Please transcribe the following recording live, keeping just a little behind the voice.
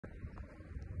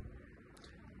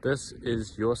this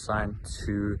is your sign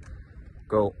to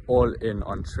go all in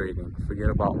on trading. Forget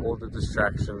about all the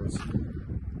distractions.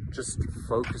 Just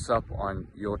focus up on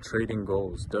your trading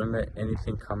goals. Don't let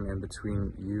anything come in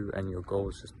between you and your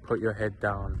goals. Just put your head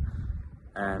down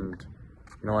and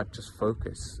you know what, just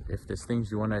focus. If there's things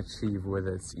you want to achieve,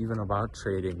 whether it's even about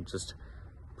trading, just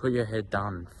put your head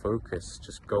down and focus.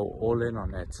 Just go all in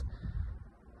on it.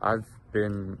 I've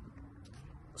been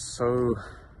so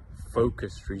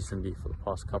focused recently for the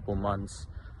past couple months.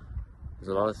 There's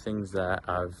a lot of things that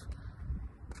I've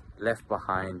left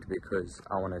behind because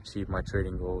I want to achieve my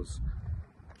trading goals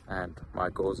and my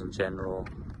goals in general.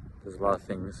 There's a lot of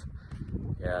things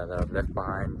that I've left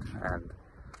behind and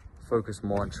focus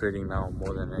more on trading now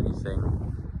more than anything.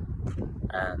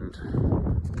 And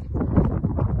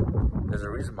there's a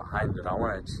reason behind it. I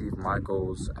want to achieve my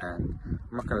goals and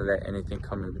I'm not going to let anything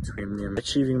come in between me and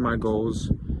achieving my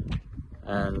goals.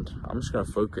 And I'm just going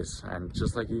to focus, and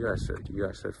just like you guys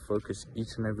should focus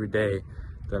each and every day.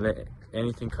 Don't let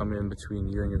anything come in between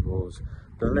you and your goals.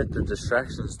 Don't let the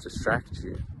distractions distract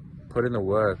you. Put in the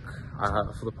work.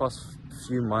 For the past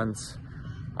few months,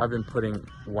 I've been putting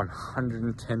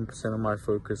 110% of my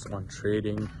focus on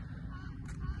trading.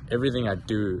 Everything I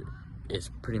do is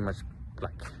pretty much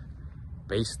like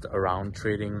based around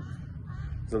trading.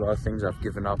 There's a lot of things I've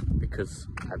given up because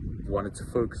I wanted to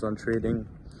focus on trading.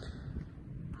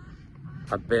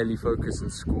 I barely focus in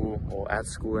school or at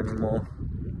school anymore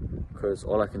because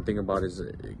all I can think about is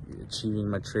achieving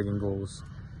my trading goals.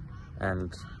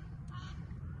 And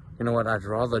you know what, I'd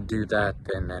rather do that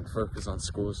than focus on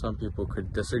school. Some people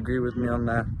could disagree with me on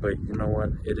that, but you know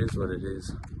what, it is what it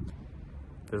is.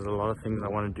 There's a lot of things I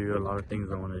want to do, a lot of things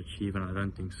I want to achieve, and I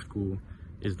don't think school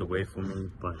is the way for me,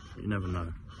 but you never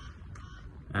know.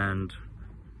 And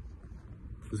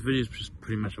this video is just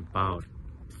pretty much about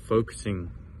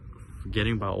focusing,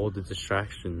 forgetting about all the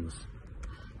distractions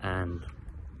and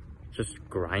just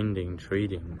grinding,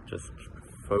 trading. Just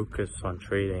focus on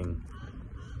trading.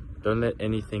 Don't let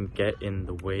anything get in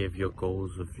the way of your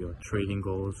goals, of your trading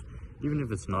goals, even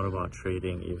if it's not about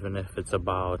trading, even if it's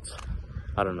about,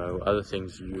 I don't know, other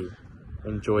things you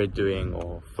enjoy doing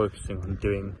or focusing on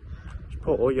doing. Just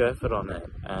put all your effort on it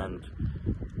and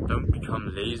don't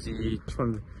become lazy. Just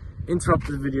want to interrupt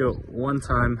the video one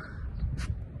time.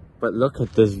 But look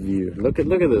at this view. Look at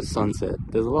this sunset.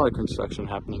 There's a lot of construction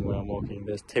happening where I'm walking.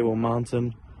 There's Table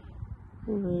Mountain.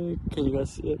 Can you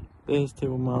guys see it? There's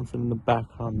Table Mountain in the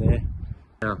background there.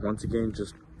 Yeah, once again,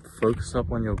 just focus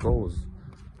up on your goals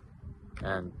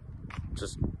and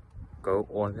just go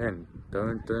all in.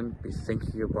 Don't be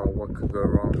thinking about what could go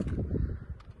wrong.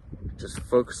 Just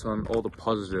focus on all the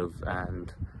positive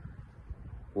and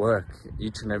work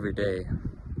each and every day.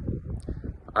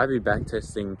 I'll be back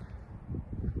testing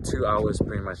 2 hours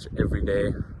pretty much every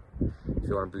day. If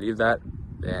you want to believe that,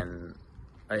 then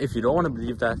if you don't want to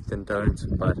believe that, then don't.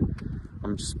 But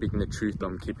I'm just speaking the truth.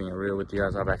 I'm keeping it real with you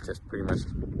guys. I've accessed pretty much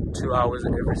 2 hours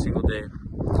every single day,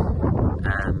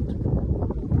 and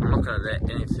I'm not gonna let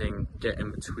anything get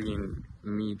in between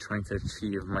me trying to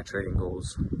achieve my trading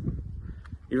goals,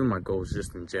 even my goals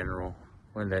just in general.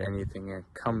 Won't let anything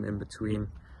come in between.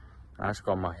 I just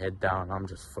got my head down. I'm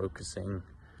just focusing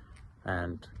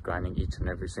and grinding each and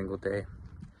every single day.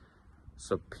 It's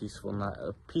a peaceful night,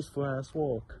 a peaceful ass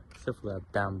walk, except for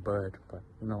that damn bird. But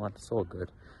you know what, it's all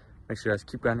good. Make sure you guys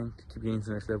keep grinding, keep getting to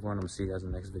the next level, and I'm gonna see you guys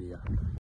in the next video.